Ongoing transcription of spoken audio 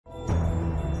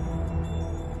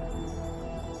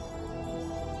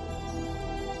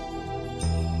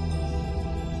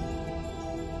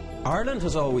Ireland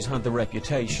has always had the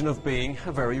reputation of being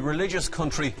a very religious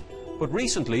country, but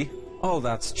recently all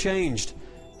that's changed.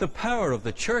 The power of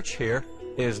the church here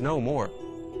is no more.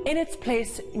 In its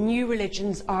place, new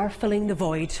religions are filling the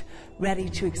void, ready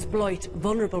to exploit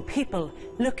vulnerable people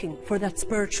looking for that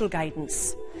spiritual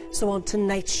guidance. So on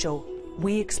tonight's show,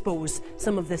 we expose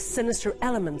some of the sinister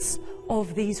elements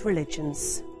of these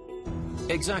religions.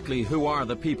 Exactly who are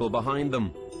the people behind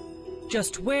them?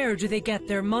 Just where do they get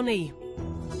their money?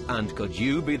 And could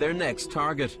you be their next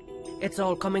target? It's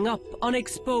all coming up on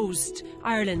Exposed,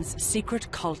 Ireland's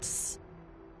secret cults.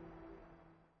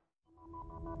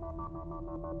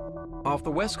 Off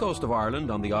the west coast of Ireland,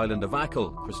 on the island of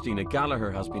Achill, Christina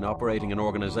Gallagher has been operating an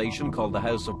organisation called the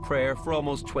House of Prayer for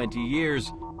almost 20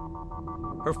 years.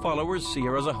 Her followers see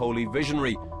her as a holy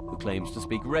visionary who claims to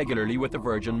speak regularly with the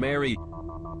Virgin Mary.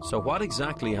 So what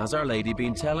exactly has Our Lady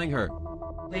been telling her?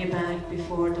 Way back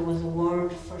before there was a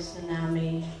word for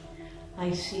tsunami,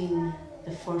 I seen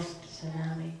the first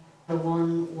tsunami. For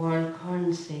one world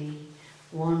currency,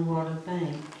 one world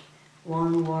bank,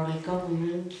 one world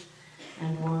government,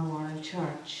 and one world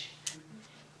church.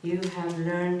 You have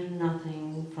learned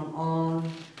nothing from all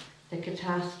the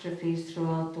catastrophes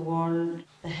throughout the world.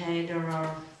 The head or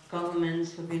our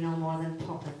governments will be no more than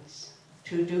puppets.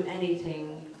 To do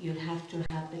anything, you'll have to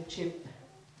have the chip,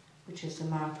 which is the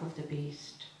mark of the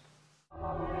beast.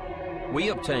 We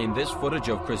obtained this footage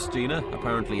of Christina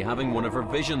apparently having one of her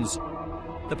visions.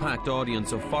 The packed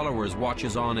audience of followers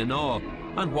watches on in awe,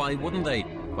 and why wouldn't they,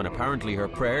 when apparently her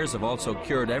prayers have also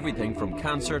cured everything from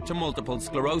cancer to multiple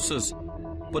sclerosis.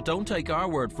 But don't take our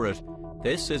word for it.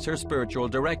 This is her spiritual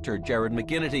director, Gerard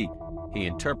McGinnity. He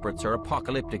interprets her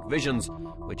apocalyptic visions,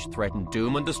 which threaten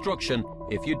doom and destruction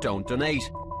if you don't donate.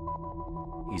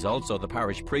 He's also the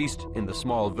parish priest in the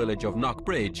small village of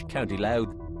Knockbridge, County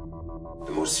Louth.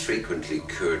 The most frequently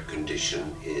cured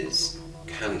condition is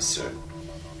cancer.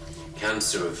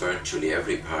 Cancer of virtually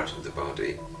every part of the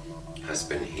body has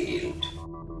been healed.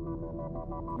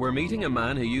 We're meeting a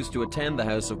man who used to attend the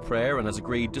House of Prayer and has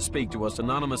agreed to speak to us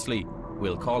anonymously.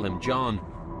 We'll call him John.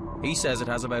 He says it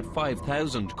has about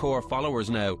 5,000 core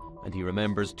followers now, and he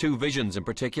remembers two visions in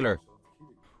particular.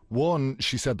 One,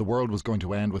 she said the world was going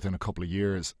to end within a couple of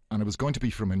years, and it was going to be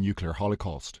from a nuclear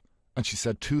holocaust. And she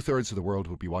said 2/3 of the world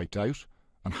would be wiped out,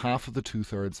 and half of the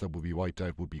 2/3 that would be wiped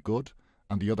out would be good,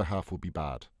 and the other half would be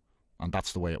bad. And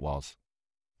that's the way it was.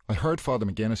 I heard Father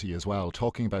McGinnity as well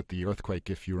talking about the earthquake,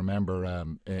 if you remember,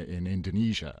 in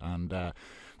Indonesia, and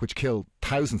which killed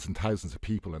thousands and thousands of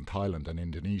people in Thailand and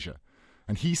Indonesia.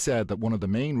 And he said that one of the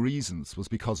main reasons was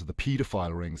because of the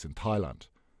paedophile rings in Thailand.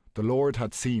 The Lord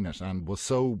had seen it and was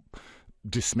so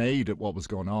dismayed at what was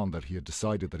going on that he had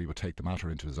decided that he would take the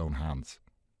matter into his own hands.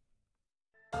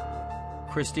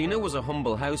 Christina was a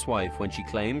humble housewife when she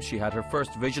claims she had her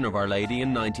first vision of Our Lady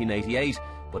in 1988,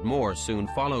 but more soon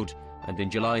followed. And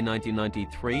in July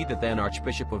 1993, the then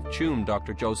Archbishop of Tuam,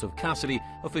 Dr. Joseph Cassidy,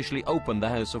 officially opened the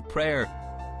House of Prayer.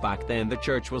 Back then, the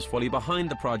church was fully behind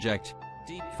the project.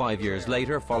 5 years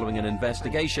later, following an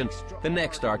investigation, the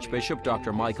next Archbishop,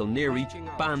 Dr. Michael Neary,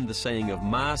 banned the saying of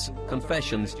Mass,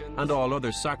 confessions, and all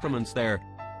other sacraments there.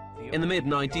 In the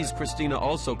mid-90s, Christina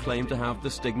also claimed to have the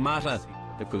stigmata,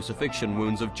 the crucifixion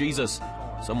wounds of Jesus,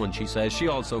 someone she says she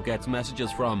also gets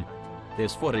messages from.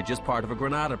 This footage is part of a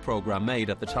Granada programme made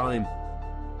at the time.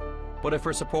 But if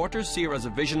her supporters see her as a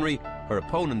visionary, her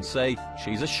opponents say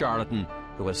she's a charlatan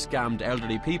who has scammed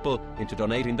elderly people into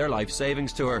donating their life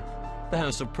savings to her. The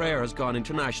House of Prayer has gone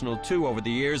international too over the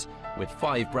years, with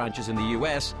 5 branches in the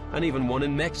US and even one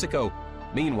in Mexico.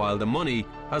 Meanwhile, the money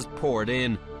has poured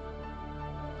in.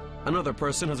 Another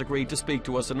person has agreed to speak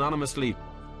to us anonymously.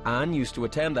 Anne used to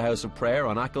attend the House of Prayer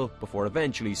on Achill before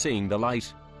eventually seeing the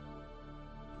light.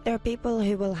 There are people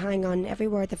who will hang on every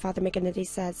word that Father McGinnity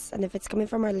says, and if it's coming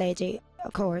from Our Lady,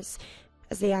 of course,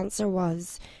 as the answer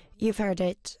was, you've heard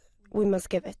it, we must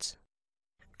give it.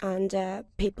 And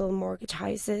people mortgage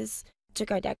houses,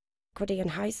 took out equity in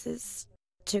houses,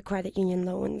 to credit union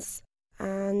loans,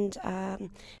 and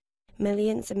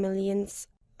millions and millions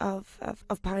of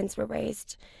pounds were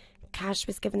raised. Cash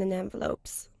was given in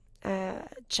envelopes,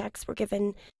 cheques were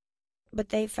given, but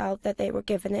they felt that they were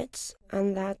given it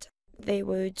and that they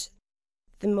would,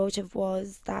 the motive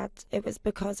was that it was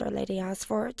because Our Lady asked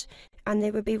for it and they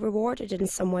would be rewarded in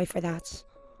some way for that.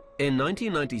 In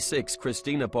 1996,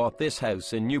 Christina bought this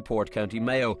house in Newport, County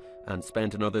Mayo, and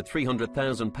spent another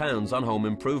 £300,000 on home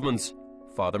improvements.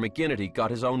 Father McGinnity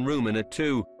got his own room in it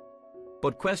too.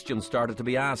 But questions started to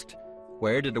be asked.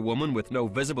 Where did a woman with no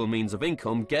visible means of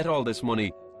income get all this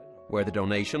money? Were the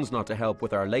donations not to help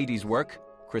with Our Lady's work?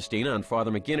 Christina and Father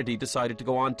McGinnity decided to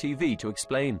go on TV to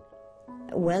explain.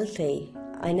 wealthy.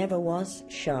 I never was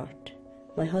short.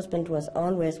 My husband was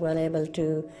always well able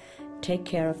to take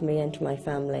care of me and my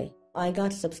family. I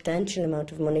got a substantial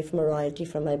amount of money from a royalty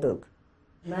from my book.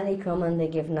 Many come and they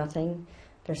give nothing.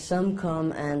 There's some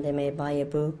come and they may buy a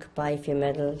book, buy a few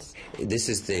medals. This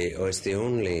is it's the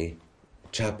only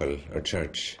chapel or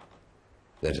church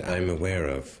that I'm aware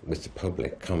of with the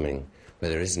public coming where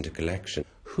there isn't a collection.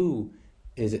 Who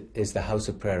is the House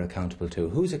of Prayer accountable to?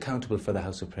 Who's accountable for the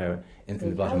House of Prayer in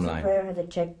the bottom line? The House of Prayer has a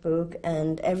checkbook,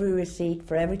 and every receipt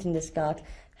for everything that's got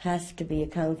has to be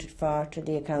accounted for to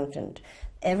the accountant.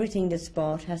 Everything that's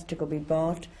bought has to be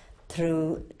bought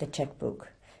through the checkbook.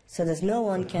 So there's no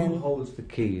one can... Who holds the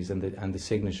keys and the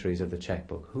signatories of the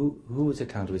checkbook? Who is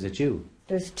accountable? Is it you?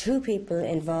 There's two people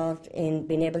involved in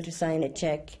being able to sign a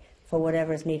cheque for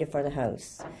whatever is needed for the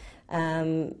house.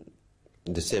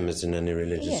 The same as in any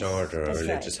religious order or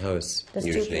religious house. There's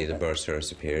usually the bursar or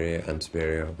superior and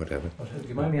superior or whatever. Do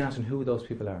you mind me asking who those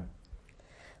people are?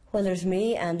 Well, there's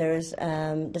me and there's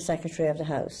the secretary of the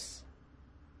house.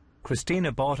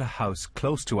 Christina bought a house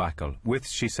close to Achill with,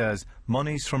 she says,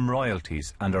 monies from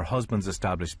royalties and her husband's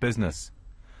established business.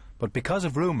 But because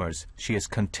of rumours, she is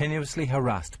continuously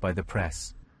harassed by the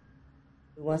press.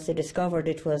 Once they discovered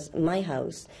it was my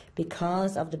house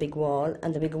because of the big wall,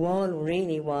 and the big wall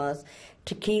really was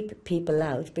to keep people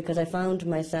out, because I found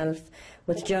myself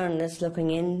with journalists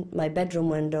looking in my bedroom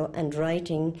window and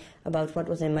writing about what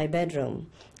was in my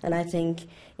bedroom. And I think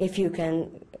if you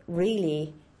can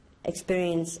really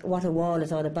experience what a wall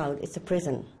is all about, it's a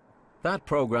prison. That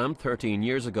programme 13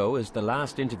 years ago is the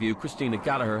last interview Christina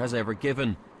Gallagher has ever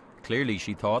given. Clearly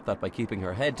she thought that by keeping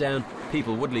her head down,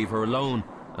 people would leave her alone.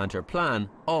 And her plan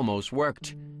almost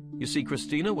worked. You see,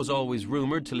 Christina was always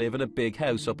rumoured to live in a big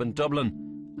house up in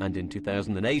Dublin. And in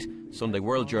 2008, Sunday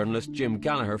World journalist Jim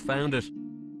Gallagher found it.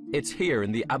 It's here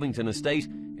in the Abington estate,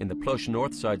 in the plush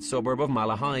north side suburb of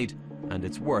Malahide, and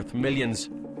it's worth millions.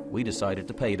 We decided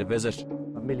to pay it a visit.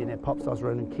 Millionaire pop stars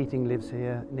Ronan Keating lives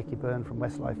here, Nicky Byrne from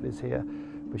Westlife lives here,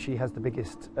 but she has the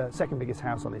biggest, second biggest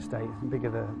house on the estate, bigger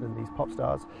than these pop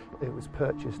stars. It was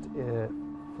purchased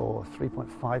for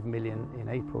 3.5 million in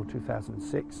April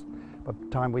 2006. By the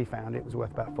time we found it, it was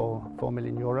worth about 4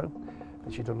 million euro.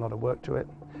 But she'd done a lot of work to it.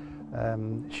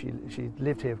 She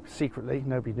lived here secretly.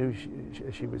 Nobody knew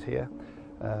she was here.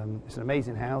 It's an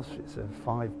amazing house. It's a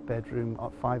 5-bedroom,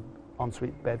 5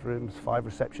 ensuite bedrooms, 5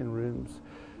 reception rooms,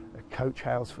 a coach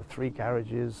house for 3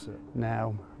 garages.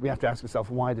 Now, we have to ask ourselves,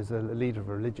 why does a leader of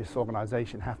a religious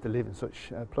organisation have to live in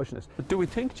such plushness? But do we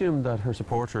think, Jim, that her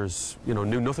supporters,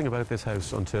 knew nothing about this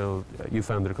house until you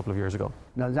found it a couple of years ago?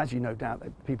 No, there's actually no doubt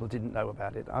that people didn't know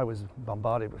about it. I was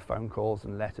bombarded with phone calls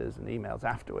and letters and emails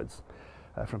afterwards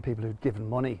from people who'd given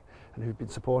money and who'd been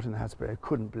supporting the House of Prayer, who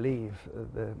couldn't believe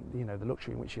the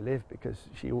luxury in which she lived, because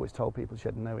she always told people she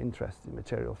had no interest in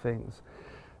material things.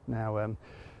 Now,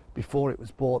 before it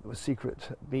was bought, there were secret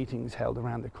meetings held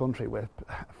around the country where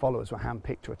followers were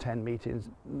handpicked to attend meetings.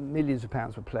 Millions of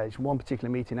pounds were pledged. One particular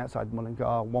meeting outside Mullingar,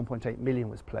 1.8 million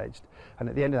was pledged. And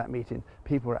at the end of that meeting,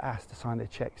 people were asked to sign their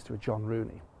cheques to a John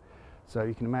Rooney. So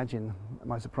you can imagine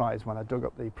my surprise when I dug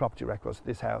up the property records of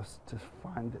this house to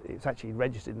find it's actually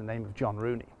registered in the name of John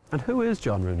Rooney. And who is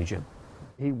John Rooney, Jim?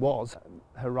 He was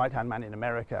her right-hand man in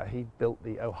America. He built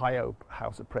the Ohio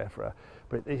House of Prayer for her,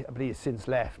 but he has since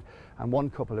left. And one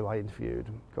couple who I interviewed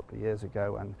a couple of years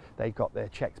ago, and they got their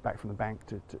cheques back from the bank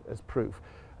as proof.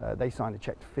 They signed a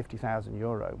cheque to 50,000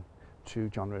 euro to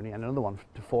John Rooney, and another one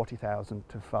to 40,000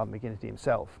 to Father McGinnity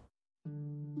himself.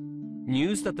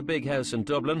 News that the big house in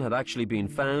Dublin had actually been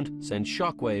found sent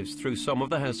shockwaves through some of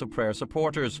the House of Prayer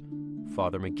supporters.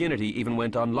 Father McGinnity even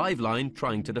went on Liveline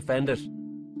trying to defend it.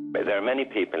 There are many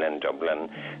people in Dublin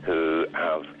who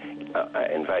have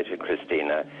invited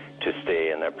Christina to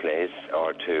stay in their place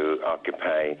or to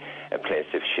occupy a place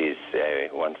if she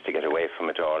wants to get away from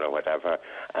it all or whatever,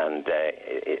 and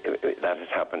that has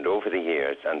happened over the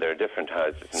years, and there are different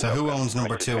houses. So who owns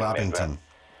number 2 Abington?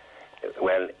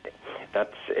 Well, that's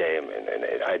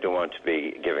I don't want to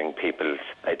be giving people's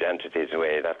identities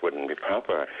away. That wouldn't be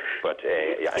proper. But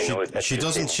I know that she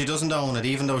doesn't own it,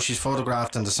 even though she's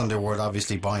photographed in the Sunday World,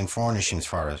 obviously buying furnishings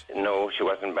for it. No, she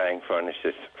wasn't buying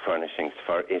furnishings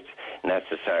for it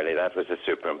necessarily. That was a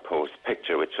superimposed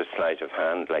picture, which was sleight of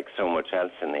hand, like so much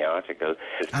else in the article.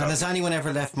 And has anyone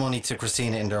ever left money to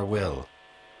Christina in their will?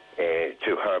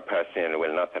 To her personally,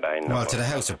 well, not that I know. Well, to the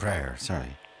House of Prayer,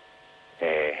 sorry.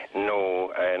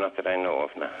 No, not that I know of,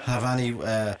 no. Have any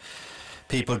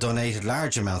people donated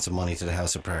large amounts of money to the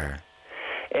House of Prayer?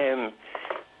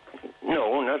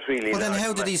 No, not really. Well, then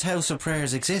how do these House of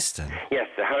Prayers exist then? Yes,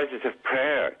 the Houses of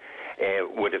Prayer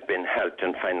would have been helped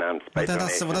and financed by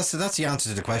donations. That's the answer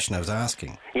to the question I was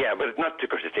asking. Yeah, but not to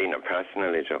Christina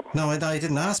personally, Joe. No, I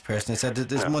didn't ask personally. I said,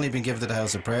 "There's money been given to the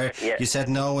House of Prayer?" Yeah. You said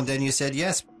no, and then you said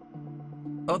yes.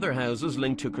 Other houses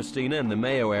linked to Christina in the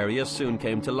Mayo area soon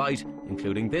came to light,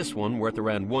 including this one worth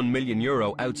around €1 million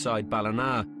outside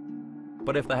Ballina.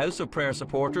 But if the House of Prayer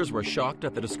supporters were shocked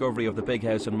at the discovery of the big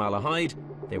house in Malahide,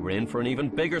 they were in for an even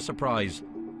bigger surprise.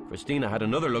 Christina had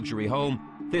another luxury home,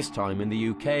 this time in the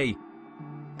UK.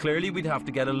 Clearly we'd have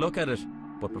to get a look at it,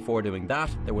 but before doing that,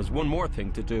 there was one more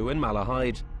thing to do in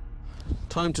Malahide.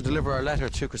 Time to deliver our letter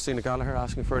to Christina Gallagher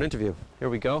asking for an interview. Here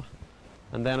we go.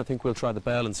 And then I think we'll try the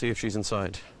bell and see if she's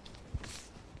inside.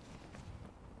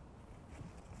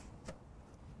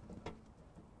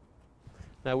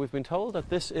 Now, we've been told that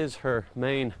this is her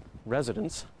main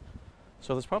residence,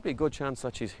 so there's probably a good chance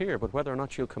that she's here, but whether or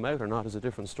not she'll come out or not is a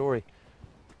different story.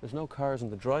 There's no cars in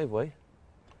the driveway,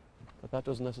 but that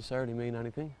doesn't necessarily mean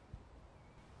anything.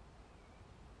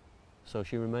 So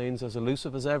she remains as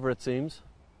elusive as ever, it seems.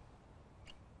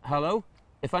 Hello?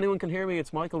 If anyone can hear me,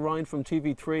 it's Michael Ryan from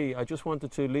TV3. I just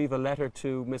wanted to leave a letter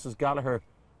to Mrs. Gallagher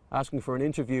asking for an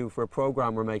interview for a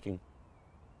programme we're making.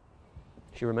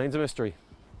 She remains a mystery.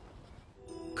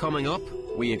 Coming up,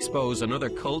 we expose another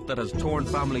cult that has torn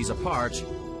families apart,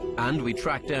 and we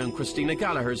track down Christina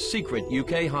Gallagher's secret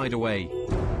UK hideaway.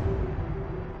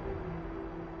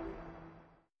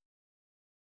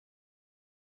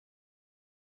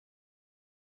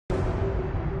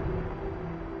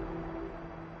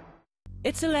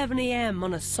 It's 11 a.m.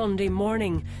 on a Sunday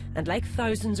morning, and like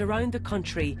thousands around the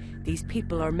country, these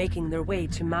people are making their way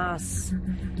to Mass.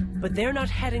 But they're not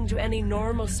heading to any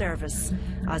normal service,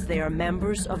 as they are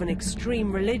members of an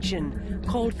extreme religion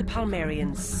called the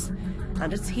Palmarians.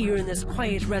 And it's here in this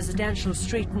quiet residential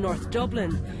street in North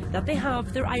Dublin that they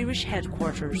have their Irish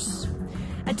headquarters.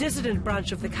 A dissident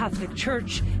branch of the Catholic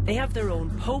Church, they have their own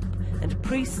pope and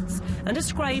priests, and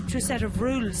ascribe to a set of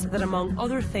rules that, among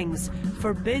other things,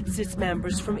 forbids its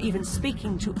members from even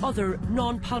speaking to other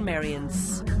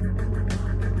non-Palmarians.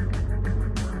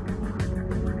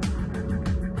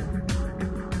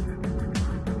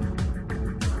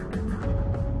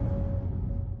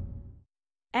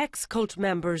 Ex-cult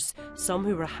members, some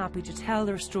who were happy to tell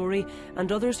their story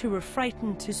and others who were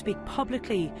frightened to speak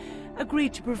publicly,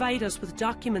 agreed to provide us with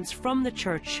documents from the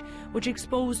church which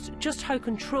exposed just how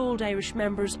controlled Irish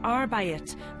members are by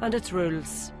it and its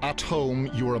rules. At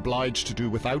home, you are obliged to do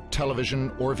without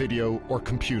television or video or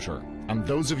computer. And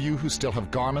those of you who still have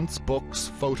garments,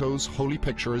 books, photos, holy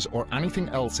pictures or anything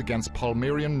else against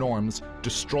Palmarian norms,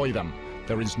 destroy them.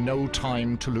 There is no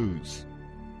time to lose.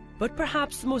 But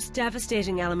perhaps the most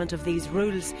devastating element of these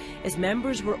rules is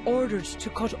members were ordered to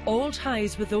cut all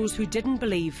ties with those who didn't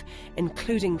believe,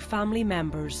 including family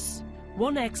members.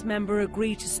 One ex-member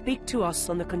agreed to speak to us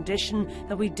on the condition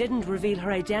that we didn't reveal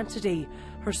her identity.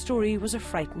 Her story was a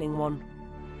frightening one.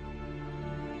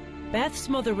 Beth's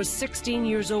mother was 16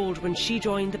 years old when she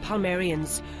joined the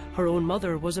Palmarians. Her own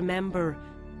mother was a member.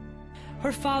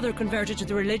 Her father converted to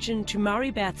the religion to marry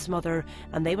Beth's mother,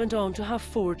 and they went on to have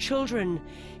 4 children.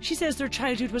 She says their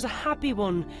childhood was a happy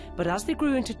one, but as they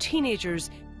grew into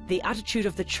teenagers, the attitude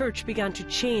of the church began to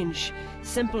change.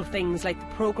 Simple things like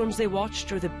the programmes they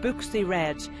watched or the books they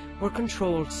read were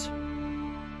controlled.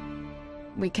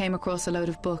 We came across a load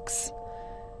of books.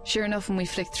 Sure enough, when we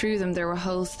flicked through them, there were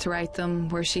holes throughout them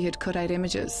where she had cut out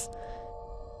images.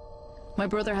 My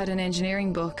brother had an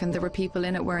engineering book, and there were people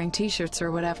in it wearing t-shirts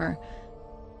or whatever.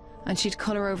 And she'd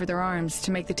colour over their arms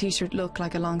to make the t-shirt look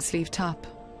like a long-sleeve top.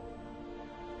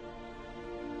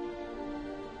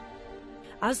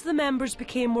 As the members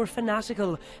became more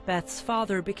fanatical, Beth's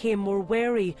father became more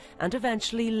wary and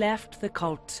eventually left the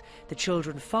cult. The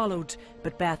children followed,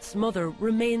 but Beth's mother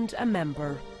remained a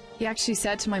member. He actually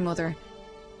said to my mother,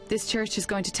 "This church is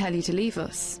going to tell you to leave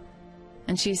us."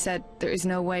 And she said, "There is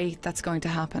no way that's going to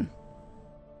happen."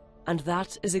 And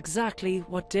that is exactly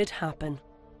what did happen.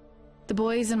 The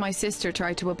boys and my sister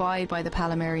tried to abide by the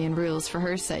Palmarian rules for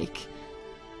her sake.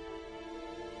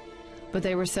 But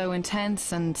they were so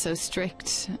intense and so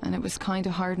strict, and it was kind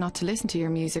of hard not to listen to your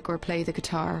music or play the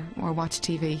guitar or watch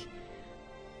TV.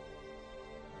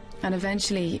 And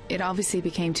eventually, it obviously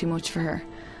became too much for her.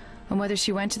 And whether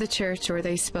she went to the church or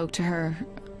they spoke to her,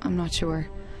 I'm not sure.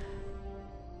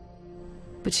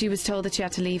 But she was told that she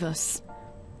had to leave us.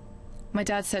 My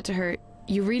dad said to her,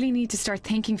 "You really need to start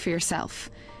thinking for yourself.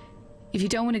 If you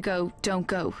don't want to go, don't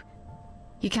go.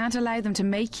 You can't allow them to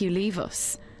make you leave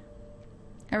us."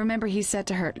 I remember he said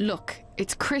to her, "Look,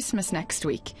 it's Christmas next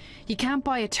week. You can't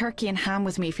buy a turkey and ham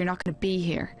with me if you're not going to be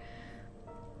here."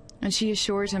 And she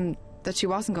assured him that she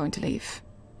wasn't going to leave.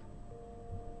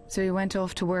 So he went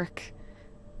off to work,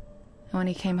 and when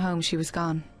he came home, she was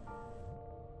gone.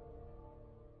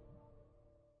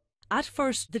 At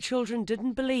first, the children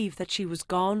didn't believe that she was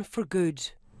gone for good.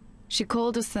 She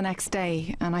called us the next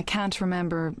day, and I can't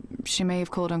remember. She may have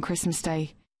called on Christmas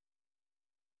Day.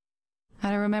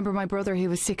 And I remember my brother, who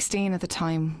was 16 at the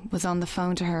time, was on the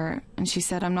phone to her, and she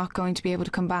said, "I'm not going to be able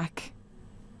to come back."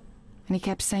 And he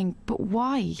kept saying, "But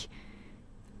why?"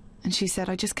 And she said,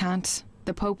 "I just can't.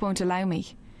 The Pope won't allow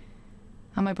me."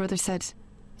 And my brother said,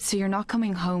 "So you're not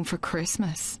coming home for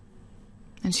Christmas?"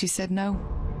 And she said, "No."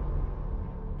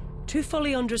 To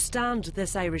fully understand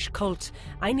this Irish cult,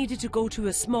 I needed to go to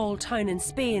a small town in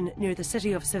Spain near the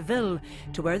city of Seville,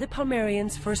 to where the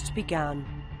Palmarians first began.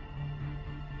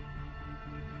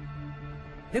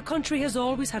 The country has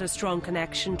always had a strong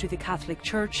connection to the Catholic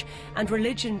Church, and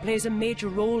religion plays a major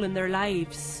role in their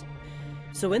lives.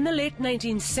 So in the late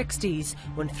 1960s,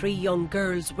 when 3 young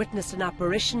girls witnessed an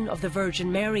apparition of the Virgin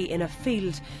Mary in a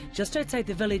field just outside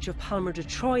the village of Palma de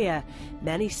Troya,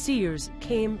 many seers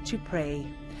came to pray.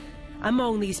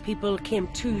 Among these people came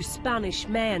 2 Spanish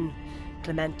men,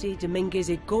 Clemente Dominguez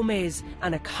y Gomez,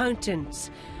 an accountant,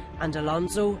 and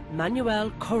Alonso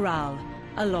Manuel Corral,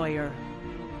 a lawyer.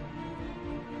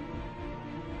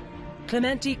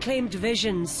 Clemente claimed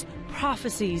visions,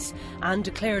 prophecies, and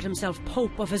declared himself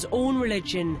Pope of his own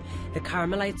religion, the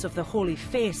Carmelites of the Holy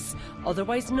Face,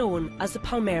 otherwise known as the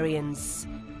Palmarians.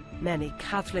 Many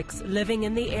Catholics living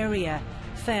in the area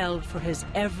fell for his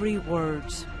every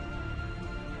word.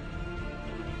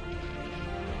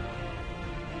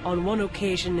 On one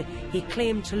occasion, he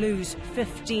claimed to lose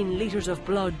 15 litres of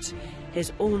blood,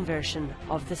 his own version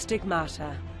of the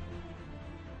stigmata.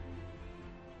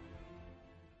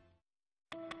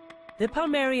 The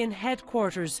Palmarian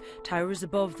headquarters towers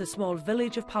above the small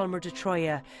village of Palma de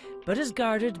Troya, but is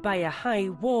guarded by a high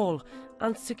wall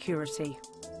and security.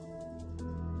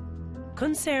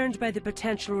 Concerned by the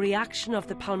potential reaction of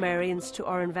the Palmarians to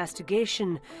our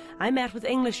investigation, I met with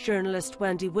English journalist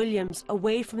Wendy Williams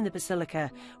away from the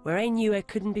Basilica, where I knew I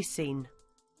couldn't be seen.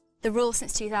 The rules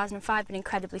since 2005 have been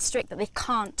incredibly strict, that they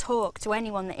can't talk to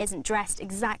anyone that isn't dressed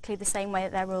exactly the same way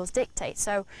that their rules dictate.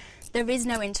 So there is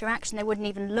no interaction. They wouldn't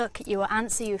even look at you or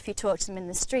answer you if you talk to them in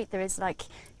the street. There is, like,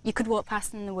 you could walk past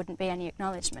them and there wouldn't be any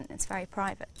acknowledgement. It's very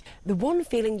private. The one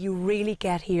feeling you really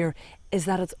get here is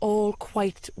that it's all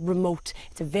quite remote.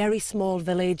 It's a very small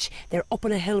village. They're up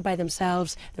on a hill by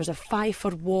themselves. There's a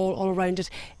 5-foot wall all around it.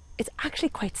 It's actually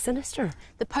quite sinister.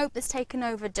 The Pope that's taken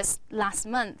over just last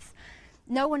month,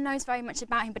 no one knows very much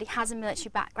about him, but he has a military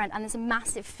background, and there's a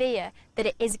massive fear that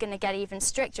it is going to get even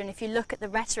stricter. And if you look at the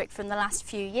rhetoric from the last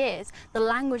few years, the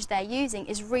language they're using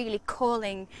is really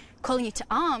calling you to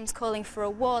arms, calling for a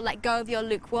war, let go of your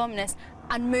lukewarmness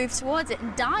and move towards it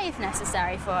and die if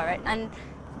necessary for it. And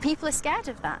people are scared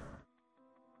of that.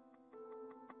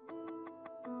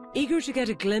 Eager to get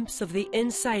a glimpse of the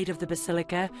inside of the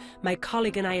Basilica, my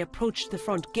colleague and I approached the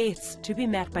front gates to be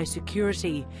met by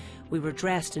security. We were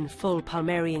dressed in full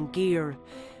Palmarian gear.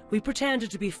 We pretended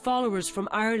to be followers from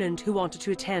Ireland who wanted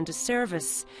to attend a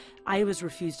service. I was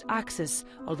refused access,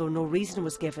 although no reason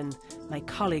was given. My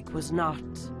colleague was not.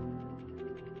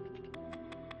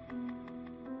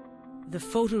 The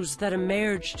photos that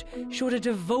emerged showed a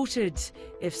devoted,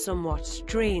 if somewhat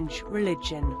strange,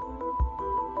 religion.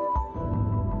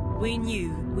 We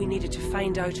knew we needed to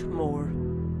find out more.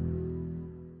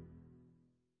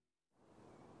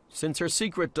 Since her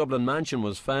secret Dublin mansion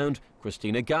was found,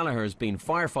 Christina Gallagher has been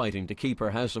firefighting to keep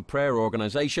her House of Prayer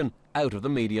organisation out of the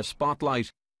media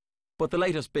spotlight. But the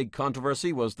latest big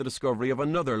controversy was the discovery of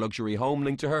another luxury home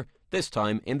linked to her, this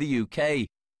time in the UK.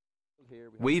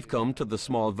 We've come to the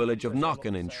small village of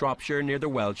Knockin in Shropshire near the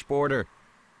Welsh border.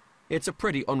 It's a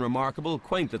pretty unremarkable,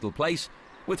 quaint little place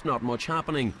with not much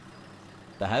happening.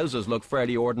 The houses look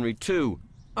fairly ordinary too,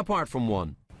 apart from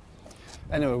one.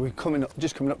 Anyway, we're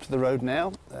just coming up to the road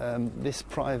now. This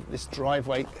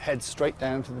driveway heads straight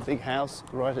down to the big house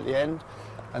right at the end,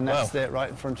 and that's it right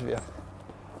in front of you.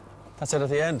 That's it at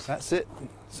the end? That's it.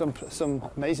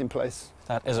 Some amazing place.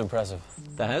 That is impressive.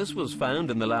 The house was found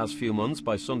in the last few months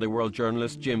by Sunday World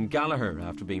journalist Jim Gallagher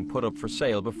after being put up for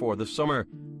sale before the summer.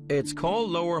 It's called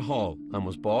Lower Hall and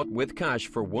was bought with cash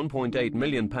for £1.8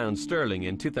 million sterling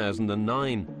in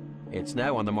 2009. It's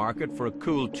now on the market for a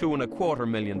cool £2.25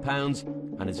 million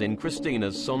and is in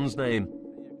Christina's son's name.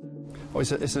 Oh,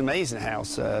 it's an amazing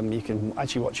house. You can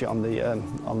actually watch it on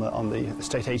the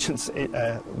estate agent's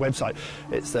website.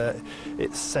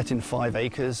 It's set in 5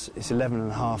 acres. It's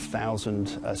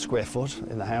 11,500 square foot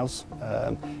in the house.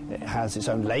 It has its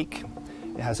own lake.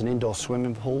 It has an indoor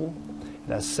swimming pool.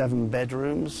 It has 7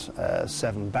 bedrooms,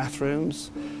 7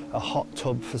 bathrooms. a hot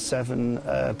tub for 7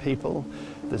 people.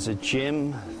 There's a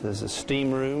gym, there's a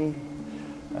steam room,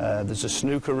 there's a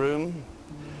snooker room.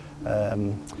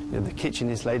 The kitchen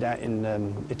is laid out in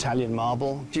Italian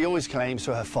marble. She always claims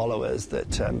to her followers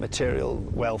that material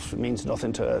wealth means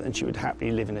nothing to her and she would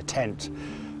happily live in a tent.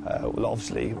 Well,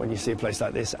 obviously, when you see a place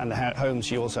like this, and the home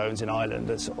she also owns in Ireland,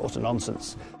 it's utter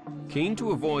nonsense. Keen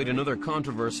to avoid another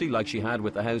controversy like she had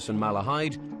with the house in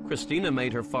Malahide, Christina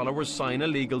made her followers sign a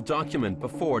legal document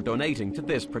before donating to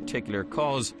this particular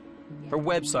cause. Her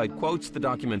website quotes the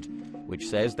document, which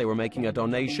says they were making a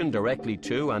donation directly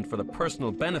to and for the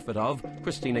personal benefit of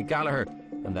Christina Gallagher,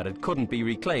 and that it couldn't be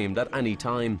reclaimed at any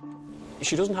time.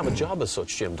 She doesn't have a job as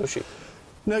such, Jim, does she?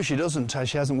 No, she doesn't.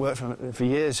 She hasn't worked for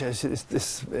years.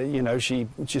 You know,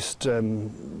 she's a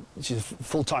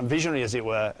full-time visionary, as it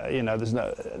were. You know, there's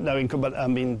no income. But I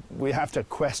mean, we have to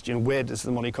question where does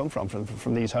the money come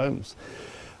from these homes.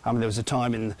 I mean, there was a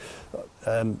time in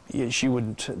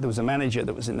there was a manager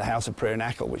that was in the House of Prayer in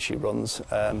Achill, which she runs.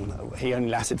 He only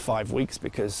lasted 5 weeks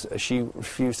because she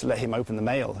refused to let him open the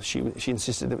mail. She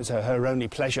insisted it was her only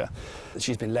pleasure.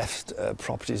 She's been left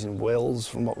properties in wills,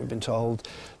 from what we've been told.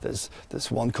 There's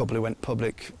one couple who went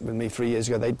public with me 3 years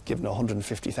ago. They'd given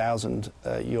 150,000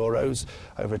 euros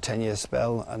over a 10-year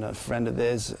spell, and a friend of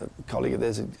theirs, a colleague of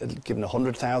theirs, had given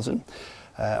 100,000.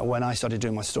 When I started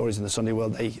doing my stories in the Sunday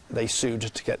World, they sued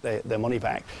to get their money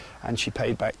back, and she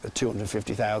paid back the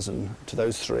 250,000 to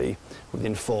those 3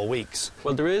 within 4 weeks.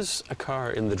 Well, there is a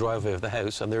car in the driveway of the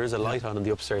house, and there is a light on in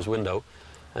the upstairs window.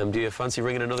 Do you fancy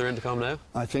ringing another intercom now?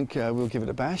 I think we'll give it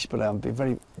a bash, but I'll be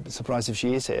very surprised if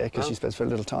she is here, because she spends very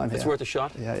little time here. It's worth a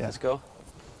shot. Yeah. Let's go.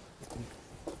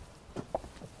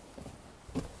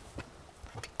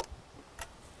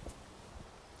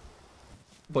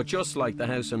 But just like the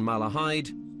house in Malahide,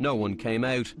 no one came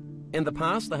out. In the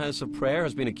past, the House of Prayer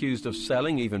has been accused of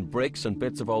selling even bricks and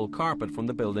bits of old carpet from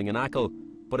the building in Achill.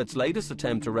 But its latest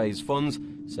attempt to raise funds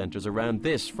centres around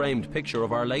this framed picture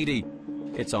of Our Lady.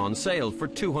 It's on sale for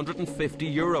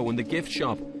 €250 in the gift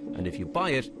shop, and if you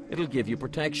buy it, it'll give you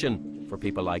protection. For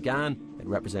people like Anne, it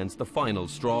represents the final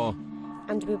straw.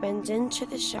 And we went into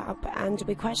the shop and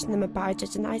we questioned them about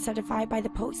it, and I said, if I buy the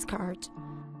postcard,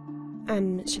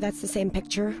 so that's the same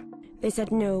picture. They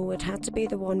said no, it had to be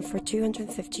the one for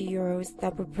 €250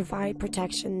 that would provide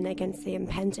protection against the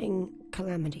impending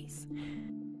calamities.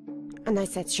 And I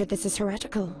said, sure, this is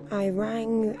heretical. I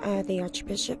rang the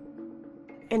Archbishop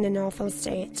in an awful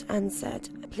state and said,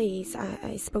 please,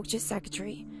 I spoke to his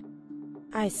secretary.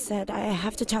 I said, I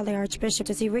have to tell the Archbishop,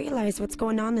 does he realise what's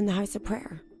going on in the House of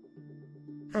Prayer?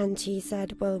 And he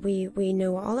said, well, we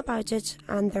know all about it,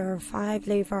 and there are 5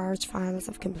 large files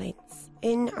of complaints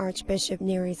in Archbishop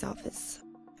Neary's office.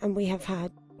 And we have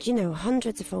had,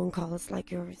 hundreds of phone calls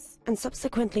like yours. And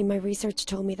subsequently, my research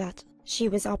told me that she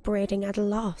was operating at a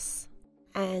loss.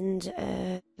 And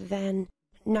then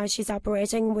now she's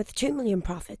operating with 2 million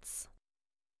profits.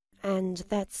 And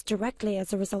that's directly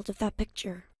as a result of that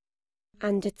picture.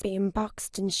 And it's being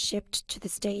boxed and shipped to the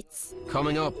States.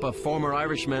 Coming up, a former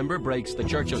Irish member breaks the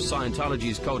Church of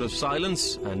Scientology's code of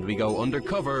silence, and we go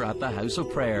undercover at the House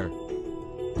of Prayer.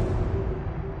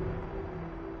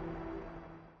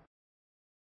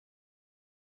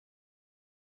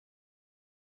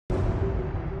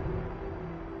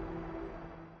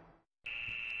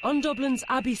 On Dublin's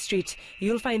Abbey Street,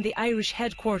 you'll find the Irish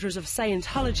headquarters of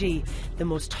Scientology, the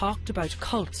most talked about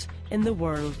cult in the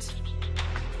world.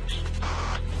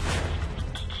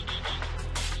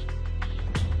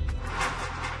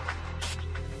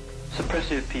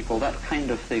 Suppressive people, that kind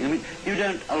of thing. I mean, you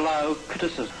don't allow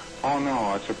criticism. Oh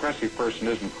no, a suppressive person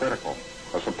isn't critical.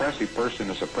 A suppressive person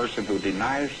is a person who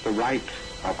denies the right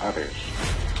of others.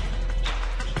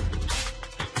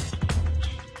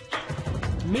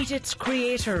 Meet its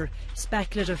creator,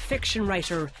 speculative fiction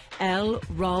writer L.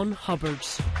 Ron Hubbard.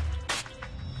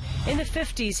 In the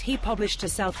 50s, he published a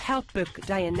self-help book,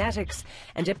 Dianetics,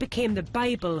 and it became the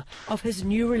Bible of his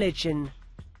new religion.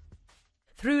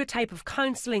 Through a type of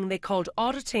counselling they called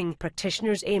auditing,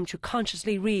 practitioners aim to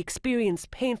consciously re-experience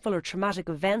painful or traumatic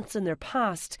events in their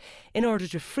past in order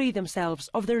to free themselves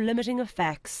of their limiting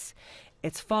effects.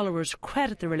 Its followers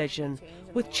credit the religion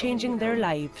with changing their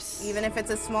lives. Even if it's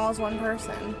as small as one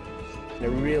person. It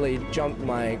really jumped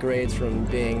my grades from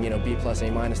being, B plus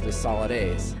A minus to solid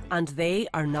A's. And they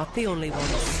are not the only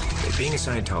ones. Being a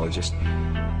Scientologist,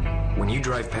 when you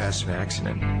drive past an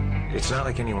accident, it's not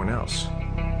like anyone else.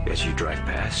 As you drive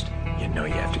past, you know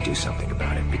you have to do something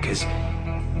about it because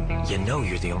you know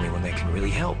you're the only one that can really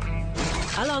help.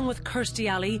 Along with Kirstie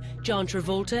Alley, John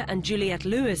Travolta and Juliette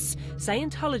Lewis,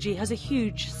 Scientology has a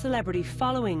huge celebrity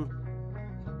following.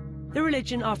 The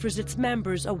religion offers its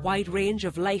members a wide range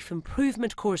of life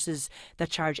improvement courses that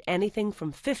charge anything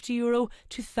from €50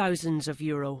 to thousands of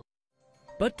euro.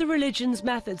 But the religion's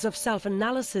methods of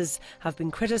self-analysis have been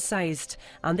criticised,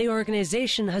 and the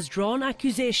organisation has drawn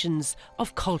accusations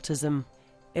of cultism.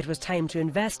 It was time to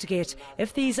investigate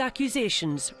if these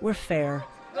accusations were fair.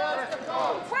 Where's the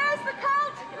cult? Where's the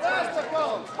cult? Where's the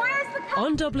cult? Where's the cult?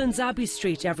 On Dublin's Abbey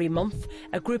Street every month,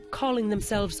 a group calling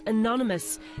themselves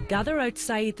Anonymous gather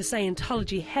outside the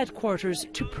Scientology headquarters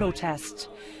to protest.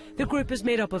 The group is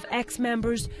made up of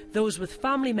ex-members, those with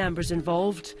family members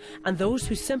involved, and those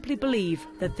who simply believe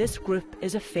that this group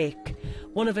is a fake.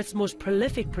 One of its most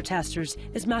prolific protesters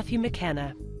is Matthew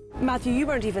McKenna. Matthew, you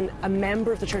weren't even a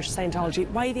member of the Church of Scientology.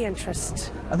 Why the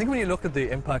interest? I think when you look at the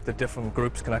impact that different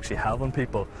groups can actually have on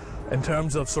people, in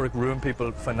terms of sort of ruin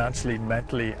people financially,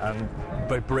 mentally, and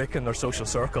by breaking their social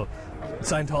circle,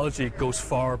 Scientology goes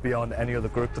far beyond any other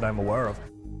group that I'm aware of.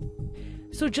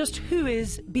 So just who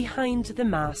is behind the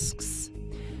masks?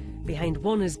 Behind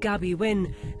one is Gabby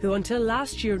Wynne, who until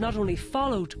last year not only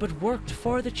followed but worked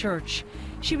for the church.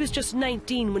 She was just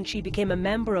 19 when she became a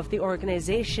member of the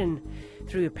organisation.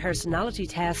 Through a personality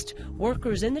test,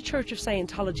 workers in the Church of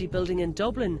Scientology building in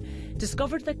Dublin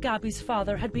discovered that Gabby's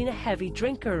father had been a heavy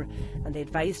drinker, and they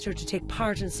advised her to take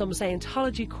part in some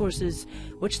Scientology courses,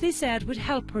 which they said would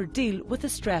help her deal with the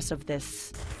stress of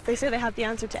this. They say they have the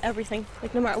answer to everything.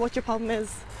 Like, no matter what your problem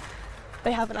is,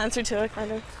 they have an answer to it,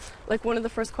 kind of. Like, one of the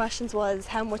first questions was,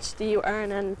 how much do you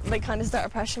earn? And they kind of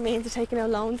started pressuring me into taking out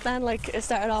loans then. Like, it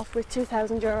started off with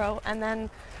 €2,000, and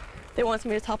then they wanted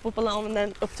me to top up a loan, and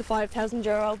then up to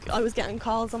 €5,000. I was getting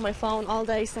calls on my phone all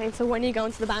day saying, so when are you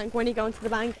going to the bank? When are you going to the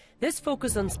bank? This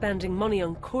focus on spending money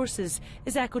on courses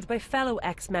is echoed by fellow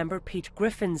ex-member Pete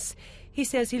Griffins. He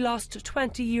says he lost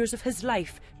 20 years of his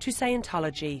life to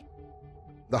Scientology.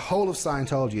 The whole of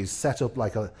Scientology is set up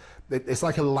like it's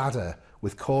like a ladder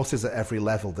with courses at every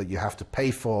level that you have to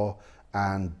pay for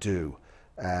and do.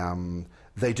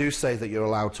 They do say that you're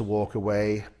allowed to walk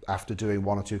away after doing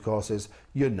one or two courses.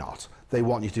 You're not. They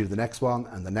want you to do the next one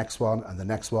and the next one and the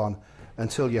next one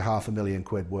until you're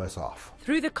 £500,000 worse off.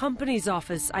 Through the company's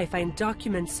office, I find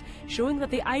documents showing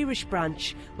that the Irish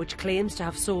branch, which claims to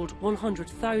have sold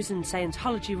 100,000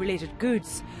 Scientology-related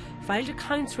goods, filed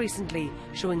accounts recently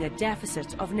showing a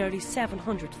deficit of nearly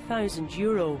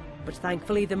 €700,000. But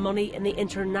thankfully the money in the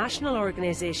international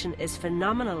organisation is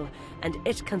phenomenal, and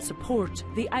it can support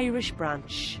the Irish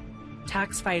branch.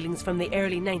 Tax filings from the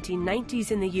early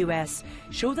 1990s in the US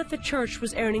show that the church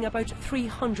was earning about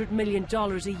 $300 million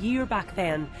a year back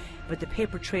then, but the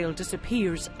paper trail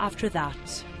disappears after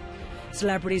that.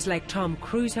 Celebrities like Tom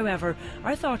Cruise, however,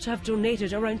 are thought to have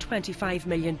donated around $25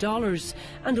 million,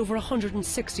 and over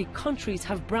 160 countries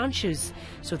have branches,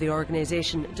 so the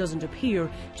organisation doesn't appear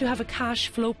to have a cash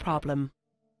flow problem.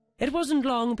 It wasn't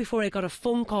long before I got a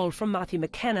phone call from Matthew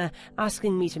McKenna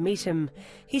asking me to meet him.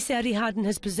 He said he had in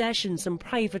his possession some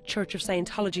private Church of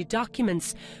Scientology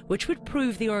documents which would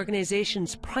prove the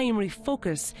organisation's primary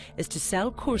focus is to sell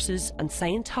courses and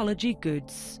Scientology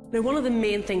goods. Now, one of the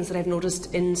main things that I've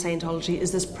noticed in Scientology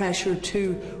is this pressure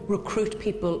to recruit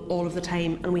people all of the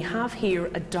time, and we have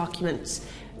here a document,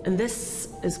 and this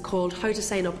is called How to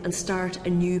Sign Up and Start a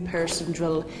New Person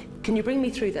Drill. Can you bring me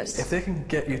through this? If they can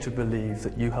get you to believe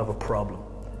that you have a problem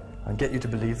and get you to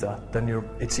believe that, then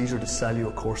it's easier to sell you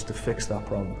a course to fix that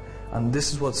problem. And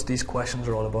this is what these questions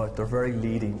are all about. They're very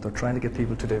leading. They're trying to get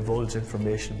people to divulge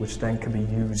information which then can be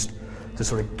used to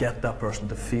sort of get that person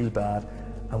to feel bad.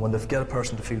 And when they get a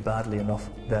person to feel badly enough,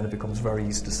 then it becomes very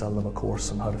easy to sell them a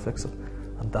course on how to fix it.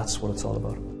 And that's what it's all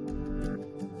about.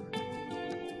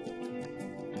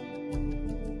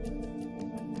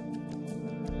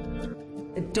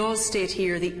 It does state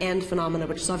here the end phenomena,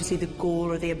 which is obviously the goal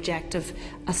or the objective.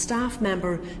 A staff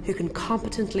member who can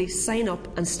competently sign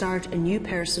up and start a new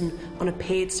person on a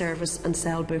paid service and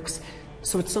sell books.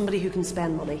 So it's somebody who can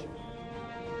spend money.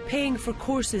 Paying for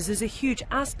courses is a huge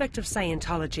aspect of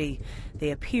Scientology.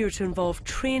 They appear to involve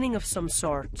training of some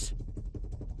sort.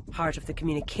 Part of the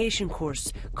communication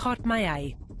course caught my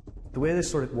eye. The way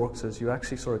this sort of works is you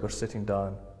actually sort of are sitting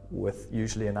down with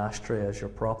usually an ashtray as your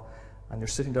prop, and you're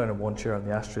sitting down in one chair and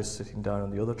the ashtray is sitting down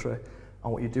on the other tray.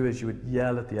 And what you do is you would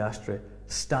yell at the ashtray,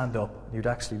 stand up, and you'd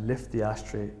actually lift the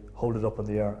ashtray, hold it up in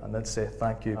the air, and then say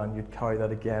thank you, and you'd carry that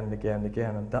again and again and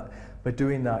again. And by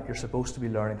doing that, you're supposed to be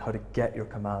learning how to get your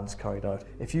commands carried out.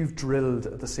 If you've drilled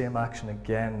the same action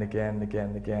again and again and again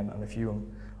and again, and if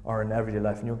you are in everyday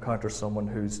life and you encounter someone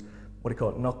who's,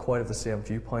 not quite of the same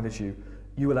viewpoint as you,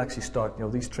 you will actually start,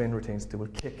 these training routines, they will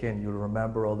kick in, you'll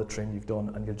remember all the training you've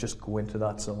done, and you'll just go into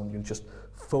that zone, you'll just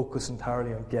focus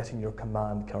entirely on getting your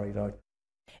command carried out.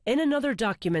 In another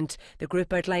document, the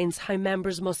group outlines how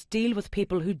members must deal with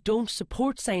people who don't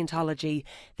support Scientology.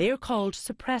 They are called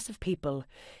suppressive people.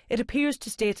 It appears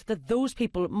to state that those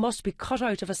people must be cut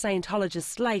out of a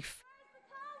Scientologist's life.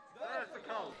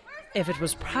 If it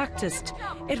was practised,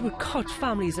 it would cut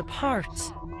families apart.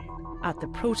 At the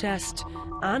protest,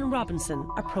 Anne Robinson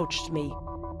approached me.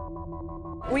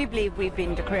 We believe we've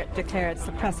been declared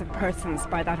suppressive persons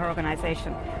by that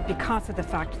organisation because of the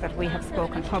fact that we have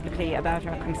spoken publicly about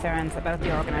our concerns about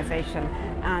the organisation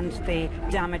and the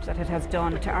damage that it has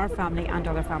done to our family and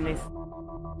other families.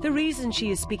 The reason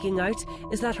she is speaking out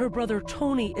is that her brother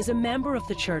Tony is a member of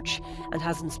the church and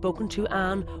hasn't spoken to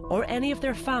Anne or any of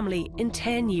their family in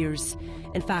 10 years.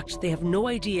 In fact, they have no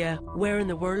idea where in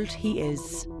the world he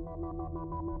is.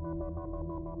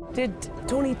 Did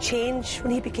Tony change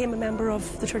when he became a member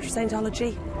of the Church of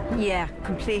Scientology? Yeah,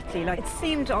 completely. Like, it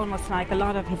seemed almost like a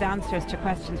lot of his answers to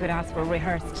questions we'd asked were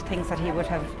rehearsed, things that he would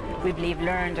have, we believe,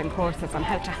 learned in courses on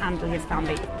how to handle his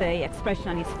family. The expression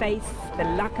on his face, the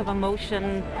lack of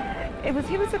emotion, he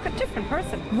was a different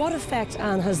person. What effect,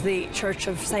 Anne, has the Church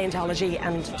of Scientology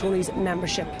and Tony's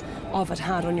membership of it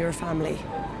had on your family?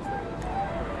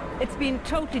 It's been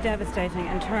totally devastating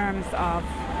in terms of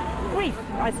grief.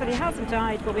 I said he hasn't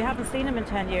died, but we haven't seen him in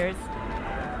 10 years.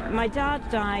 My dad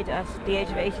died at the age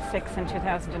of 86 in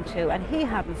 2002, and he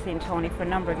hadn't seen Tony for a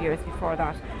number of years before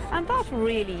that, and that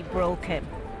really broke him.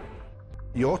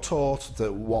 You're taught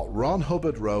that what Ron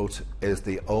Hubbard wrote is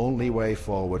the only way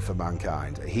forward for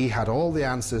mankind. He had all the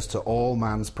answers to all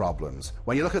man's problems.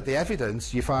 When you look at the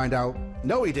evidence, you find out,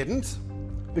 no, he didn't,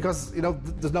 because, you know,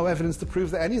 there's no evidence to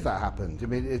prove that any of that happened. I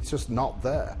mean, it's just not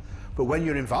there. But when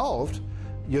you're involved,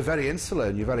 you're very insular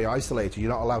and you're very isolated.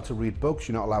 You're not allowed to read books,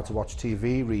 you're not allowed to watch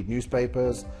TV, read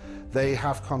newspapers. They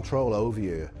have control over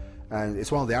you. And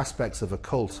it's one of the aspects of a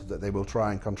cult that they will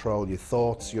try and control your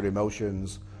thoughts, your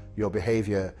emotions, your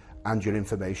behaviour and your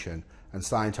information. And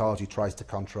Scientology tries to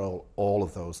control all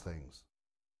of those things.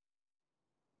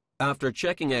 After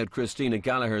checking out Christina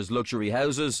Gallagher's luxury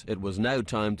houses, it was now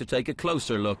time to take a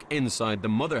closer look inside the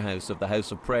mother house of the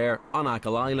House of Prayer on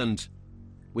Achill Island.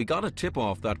 We got a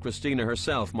tip-off that Christina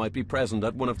herself might be present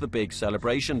at one of the big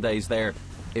celebration days there.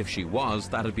 If she was,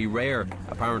 that'd be rare.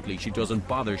 Apparently she doesn't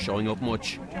bother showing up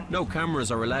much. No cameras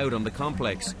are allowed on the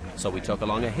complex, so we took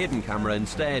along a hidden camera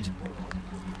instead.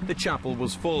 The chapel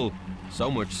was full, so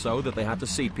much so that they had to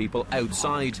seat people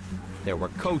outside. There were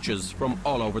coaches from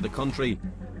all over the country.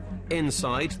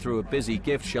 Inside, through a busy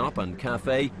gift shop and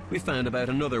cafe, we found about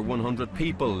another 100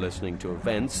 people listening to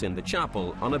events in the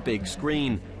chapel on a big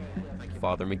screen.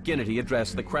 Father McGinnity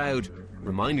addressed the crowd,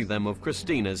 reminding them of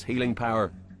Christina's healing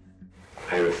power.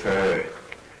 I refer,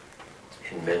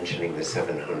 in mentioning the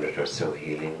 700 or so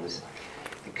healings,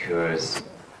 the cures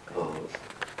of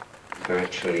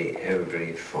virtually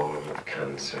every form of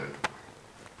cancer,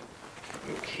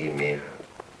 leukemia,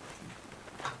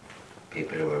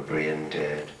 people who are brain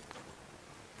dead,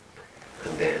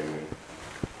 and then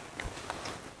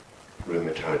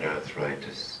rheumatoid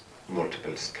arthritis,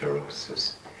 multiple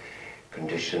sclerosis,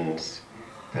 conditions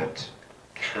that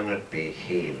cannot be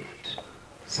healed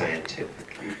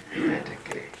scientifically,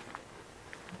 medically,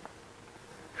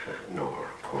 nor,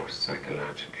 of course,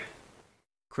 psychologically.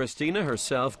 Christina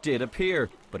herself did appear,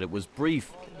 but it was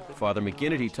brief. Father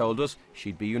McGinnity told us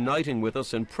she'd be uniting with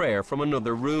us in prayer from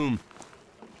another room.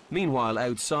 Meanwhile,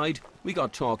 outside, we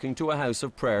got talking to a House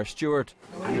of Prayer steward.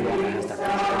 Anyone has that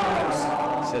picture in the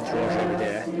house, sits right every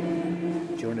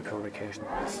day, during the purification,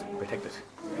 is protected.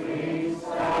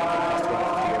 That's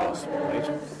 €250, right?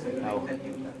 Now,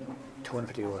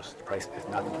 €250, the price is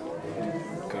nothing.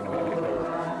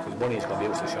 Because money is going to be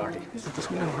used shortly.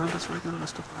 That's real, huh? That's right, that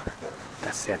stuff.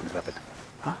 That's Satan's weapon.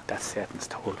 Huh? That's Satan's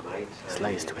tool. His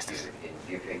lie is twisted.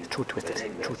 The truth twisted.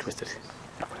 Truth twisted.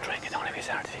 We're trying it down if you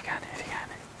can.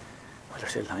 Well,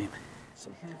 there's still time.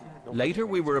 Later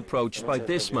we were approached by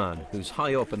this man, who's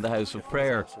high up in the House of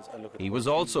Prayer. He was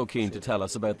also keen to tell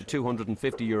us about the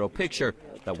 €250 picture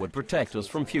that would protect us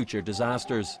from future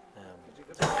disasters.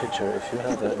 That picture, if you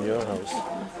have that in your house,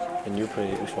 and you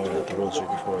pray before it, the rosary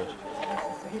before it,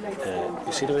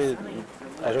 you see the way,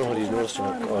 I don't know what he's noticed,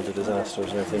 all the disasters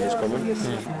and everything is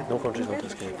coming. No country's going to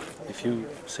escape. If you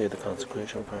say the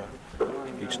consecration prayer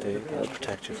each day, that'll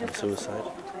protect you from suicide.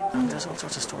 And there's all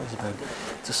sorts of stories about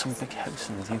just some big house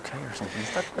in the UK or something.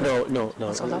 Is that no.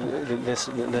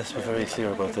 Let's be very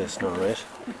clear about this now, right?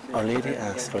 Our Lady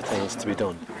asked for things to be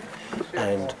done,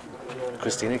 and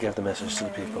Christina gave the message to the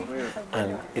people,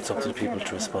 and it's up to the people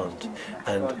to respond.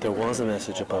 And there was a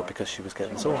message about, because she was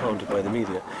getting so hounded by the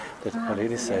media, that Our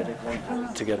Lady said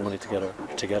to get money together,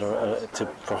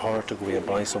 for her to go away and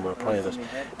buy somewhere private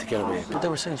to get away. But they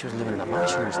were saying she was living in a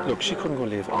mansion. Look, she couldn't go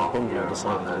live in a bungalow on the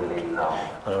side of the road.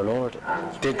 And our Lord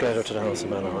did guide her to the house in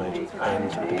Malahide,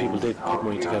 and the people did put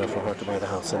money together for her to buy the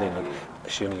house in England.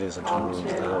 She only lives in 2 rooms in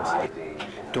the house.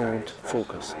 Don't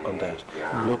focus on that.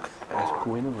 Look at,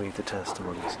 go in and read the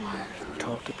testimonies.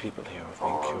 Talk to people here who've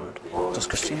been cured. Does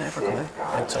Christina ever come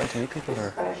outside to meet people,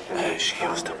 or? She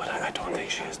used to, but I don't think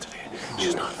she is today.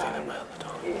 She's not feeling well at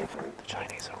all. The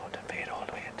Chinese are going to invade all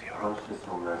the way into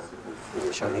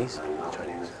Europe. Chinese?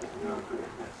 Chinese.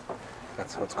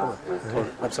 That's what's coming. Really?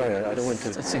 I'm sorry, I don't want to...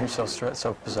 It seems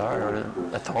so bizarre, or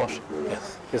a thought.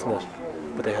 Yes, isn't it?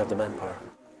 But they have the manpower.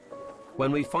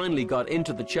 When we finally got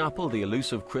into the chapel, the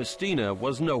elusive Christina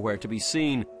was nowhere to be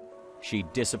seen. She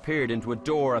disappeared into a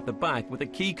door at the back with a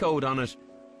key code on it.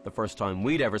 The first time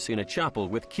we'd ever seen a chapel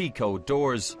with key code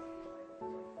doors.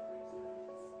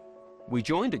 We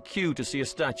joined a queue to see a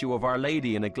statue of Our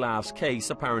Lady in a glass case,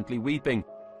 apparently weeping.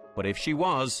 But if she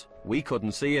was, we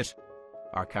couldn't see it.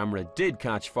 Our camera did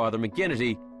catch Father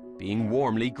McGinnity being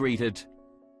warmly greeted.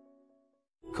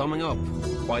 Coming up,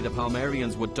 why the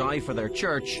Palmarians would die for their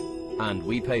church, and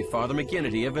we pay Father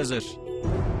McGinnity a visit.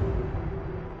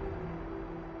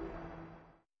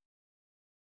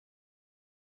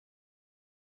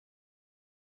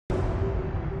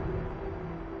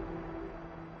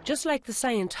 Just like the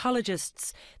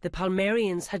Scientologists, the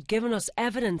Palmarians had given us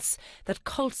evidence that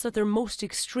cults at their most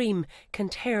extreme can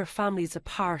tear families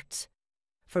apart.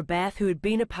 For Beth, who had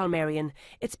been a Palmarian,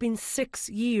 it's been 6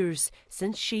 years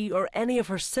since she or any of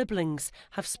her siblings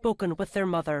have spoken with their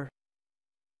mother.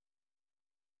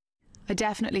 I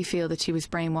definitely feel that she was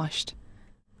brainwashed.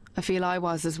 I feel I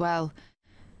was as well.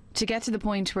 To get to the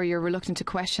point where you're reluctant to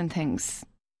question things,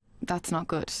 that's not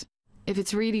good. If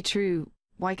it's really true,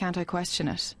 why can't I question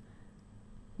it?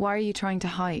 Why are you trying to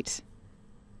hide?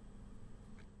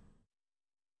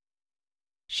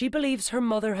 She believes her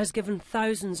mother has given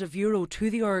thousands of euro to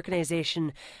the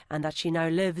organisation and that she now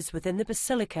lives within the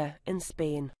Basilica in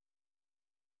Spain.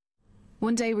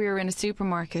 One day we were in a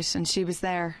supermarket and she was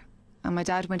there, and my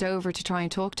dad went over to try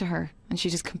and talk to her, and she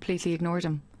just completely ignored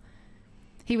him.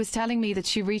 He was telling me that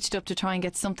she reached up to try and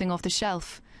get something off the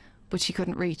shelf, but she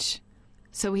couldn't reach.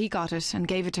 So he got it and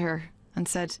gave it to her and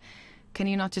said, "Can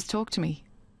you not just talk to me?"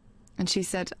 And she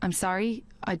said, "I'm sorry,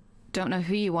 I don't know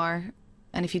who you are,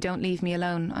 and if you don't leave me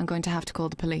alone, I'm going to have to call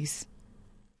the police."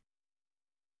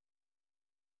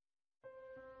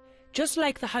 Just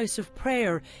like the House of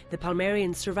Prayer, the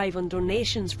Palmarians survive on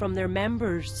donations from their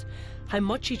members. How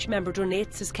much each member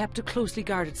donates is kept a closely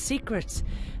guarded secret,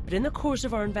 but in the course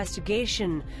of our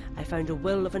investigation, I found a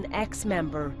will of an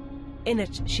ex-member. In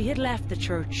it, she had left the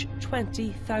church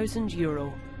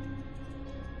 €20,000.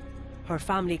 Her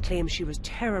family claims she was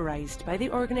terrorised by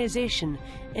the organisation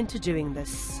into doing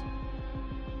this.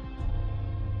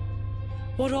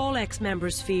 What all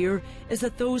ex-members fear is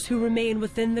that those who remain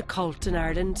within the cult in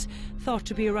Ireland, thought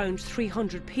to be around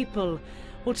 300 people,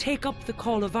 will take up the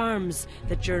call of arms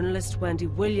that journalist Wendy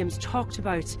Williams talked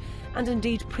about, and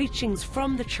indeed preachings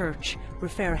from the church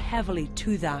refer heavily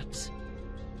to that.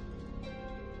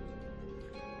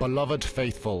 Beloved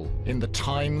faithful, in the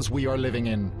times we are living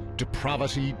in,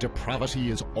 depravity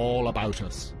is all about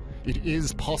us. It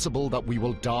is possible that we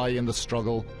will die in the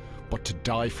struggle, but to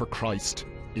die for Christ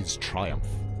is triumph.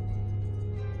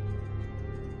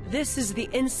 This is the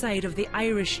inside of the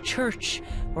Irish church,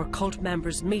 where cult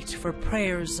members meet for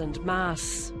prayers and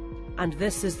mass. And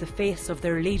this is the face of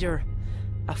their leader,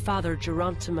 a Father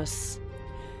Gerontimus.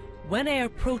 When I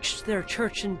approached their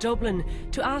church in Dublin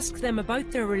to ask them about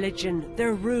their religion,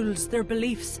 their rules, their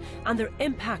beliefs and their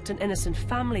impact on innocent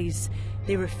families,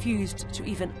 they refused to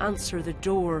even answer the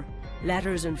door.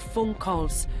 Letters and phone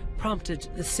calls prompted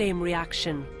the same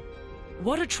reaction.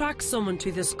 What attracts someone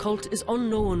to this cult is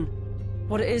unknown.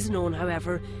 What is known,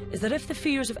 however, is that if the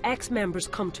fears of ex-members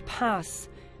come to pass,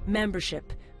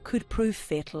 membership could prove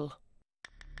fatal.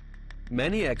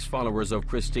 Many ex-followers of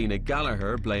Christina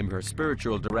Gallagher blame her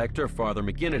spiritual director, Father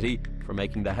McGinnity, for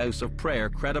making the House of Prayer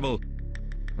credible.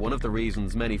 One of the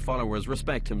reasons many followers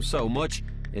respect him so much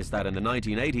is that in the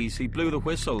 1980s he blew the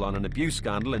whistle on an abuse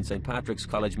scandal in St Patrick's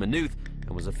College, Maynooth,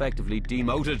 and was effectively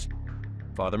demoted.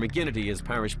 Father McGinnity is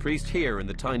parish priest here in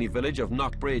the tiny village of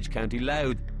Knockbridge, County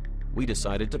Louth. We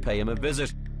decided to pay him a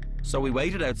visit. So we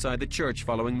waited outside the church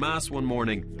following Mass one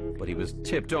morning, but he was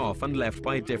tipped off and left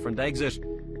by a different exit.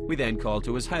 We then called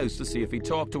to his house to see if he'd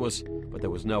talk to us, but there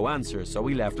was no answer, so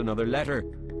we left another letter.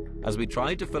 As we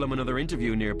tried to film another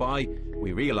interview nearby,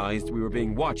 we realised we were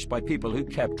being watched by people who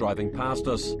kept driving past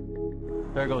us.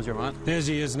 There goes your man. There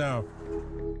he is now.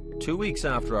 2 weeks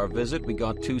after our visit, we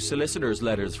got 2 solicitors'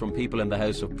 letters from people in the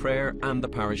House of Prayer and the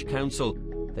parish council.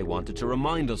 They wanted to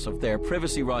remind us of their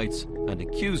privacy rights and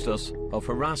accused us of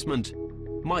harassment.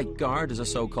 Mike Gard is a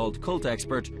so-called cult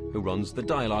expert who runs the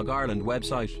Dialogue Ireland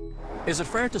website. Is it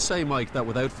fair to say, Mike, that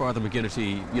without Father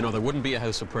McGinnity, you know, there wouldn't be a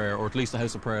House of Prayer, or at least a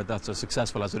House of Prayer that's as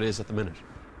successful as it is at the minute?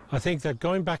 I think that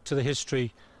going back to the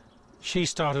history, she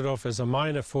started off as a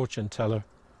minor fortune teller.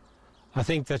 I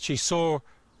think that she saw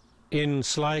in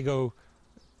Sligo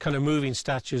kind of moving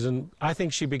statues, and I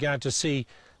think she began to see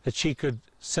that she could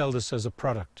sell this as a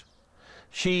product.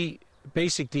 She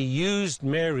basically used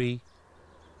Mary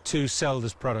to sell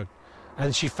this product,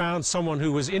 and she found someone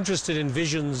who was interested in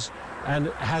visions and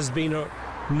has been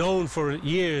known for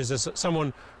years as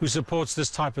someone who supports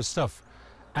this type of stuff.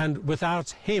 And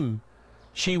without him,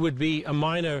 she would be a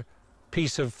minor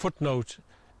piece of footnote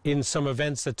in some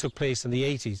events that took place in the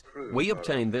 80s. We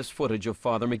obtained this footage of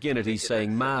Father McGinnity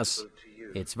saying Mass.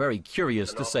 It's very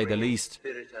curious, to say the least.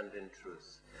 Spirit and in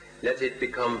truth. Let it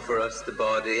become for us the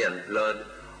body and blood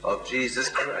of Jesus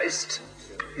Christ,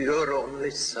 your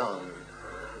only Son,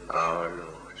 our Lord.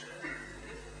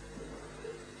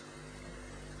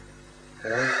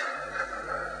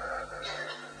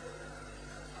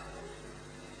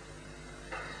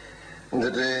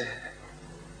 The day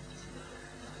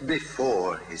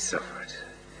before he suffered.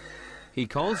 He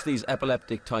calls these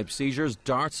epileptic-type seizures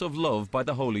darts of love by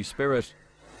the Holy Spirit.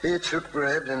 He took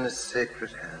bread in his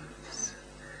sacred hands,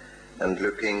 and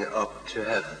looking up to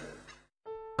heaven.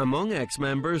 Among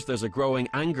ex-members, there's a growing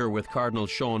anger with Cardinal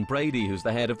Sean Brady, who's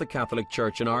the head of the Catholic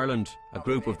Church in Ireland. A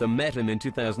group of them met him in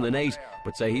 2008,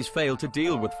 but say he's failed to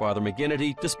deal with Father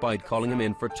McGinnity, despite calling him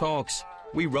in for talks.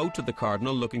 We wrote to the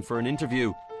Cardinal looking for an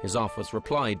interview. His office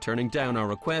replied, turning down our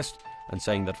request, and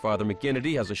saying that Father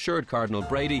McGinnity has assured Cardinal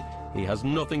Brady he has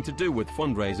nothing to do with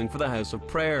fundraising for the House of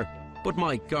Prayer. But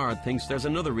Mike Gard thinks there's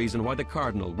another reason why the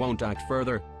Cardinal won't act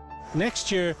further.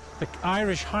 Next year, the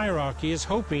Irish hierarchy is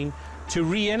hoping to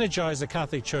re-energise the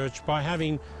Catholic Church by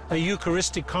having a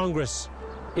Eucharistic Congress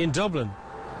in Dublin.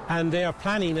 And they are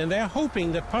planning, and they're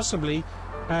hoping that possibly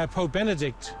Pope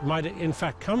Benedict might in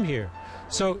fact come here.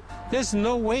 So there's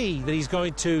no way that he's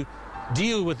going to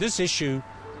deal with this issue.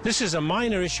 This is a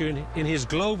minor issue in his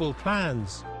global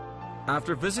plans.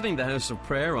 After visiting the House of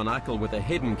Prayer on Achill with a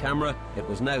hidden camera, it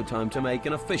was now time to make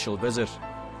an official visit.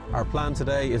 Our plan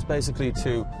today is basically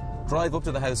to drive up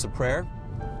to the House of Prayer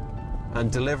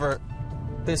and deliver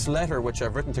this letter which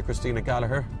I've written to Christina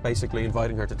Gallagher, basically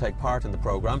inviting her to take part in the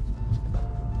programme.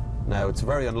 Now, it's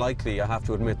very unlikely, I have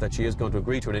to admit, that she is going to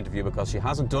agree to an interview because she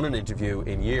hasn't done an interview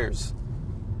in years.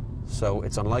 So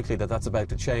it's unlikely that that's about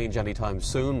to change anytime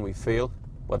soon, we feel,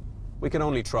 but we can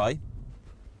only try.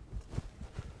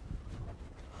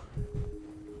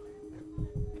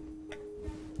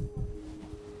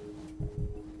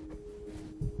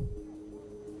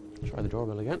 Try the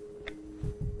doorbell again.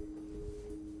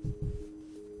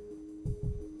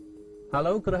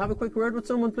 Hello, could I have a quick word with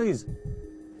someone, please?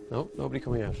 No, nobody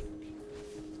coming out.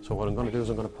 So what I'm going to do is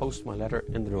I'm going to post my letter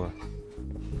in the door.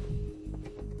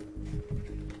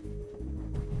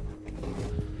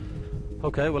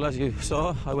 Okay, well, as you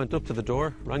saw, I went up to the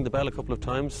door, rang the bell a couple of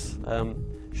times,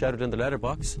 shouted in the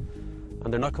letterbox,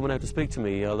 and they're not coming out to speak to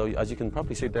me, although, as you can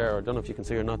probably see there, I don't know if you can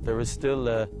see or not, there is still,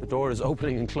 the door is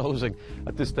opening and closing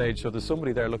at this stage, so there's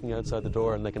somebody there looking outside the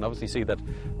door, and they can obviously see that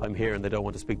I'm here and they don't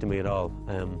want to speak to me at all.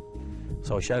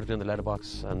 So I shouted in the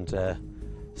letterbox, and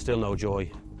still no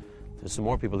joy. There's some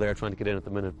more people there trying to get in at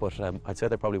the minute, but I'd say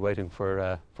they're probably waiting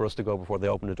for us to go before they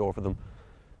open the door for them.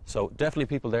 So definitely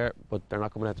people there, but they're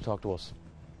not coming out to talk to us.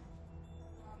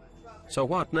 So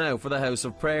what now for the House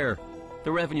of Prayer?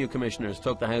 The Revenue Commissioners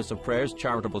took the House of Prayer's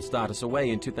charitable status away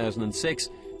in 2006,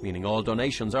 meaning all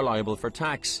donations are liable for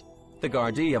tax. The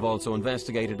Gardaí have also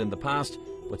investigated in the past,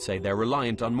 but say they're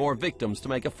reliant on more victims to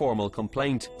make a formal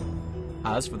complaint.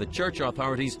 As for the church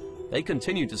authorities, they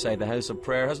continue to say the House of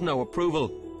Prayer has no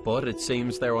approval, but it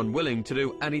seems they're unwilling to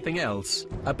do anything else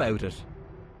about it.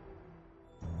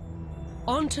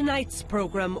 On tonight's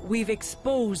programme, we've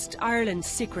exposed Ireland's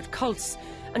secret cults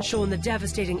and shown the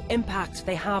devastating impact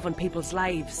they have on people's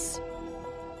lives.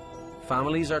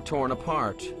 Families are torn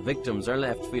apart, victims are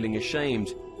left feeling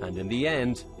ashamed, and in the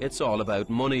end, it's all about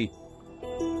money.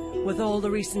 With all the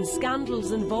recent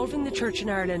scandals involving the Church in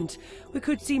Ireland, we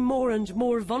could see more and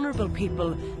more vulnerable people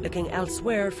looking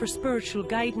elsewhere for spiritual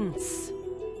guidance.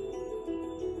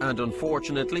 And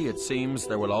unfortunately, it seems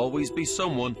there will always be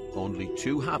someone only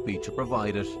too happy to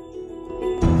provide it.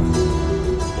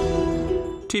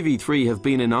 TV3 have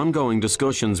been in ongoing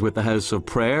discussions with the House of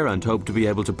Prayer and hope to be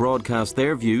able to broadcast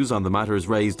their views on the matters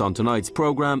raised on tonight's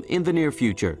programme in the near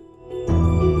future.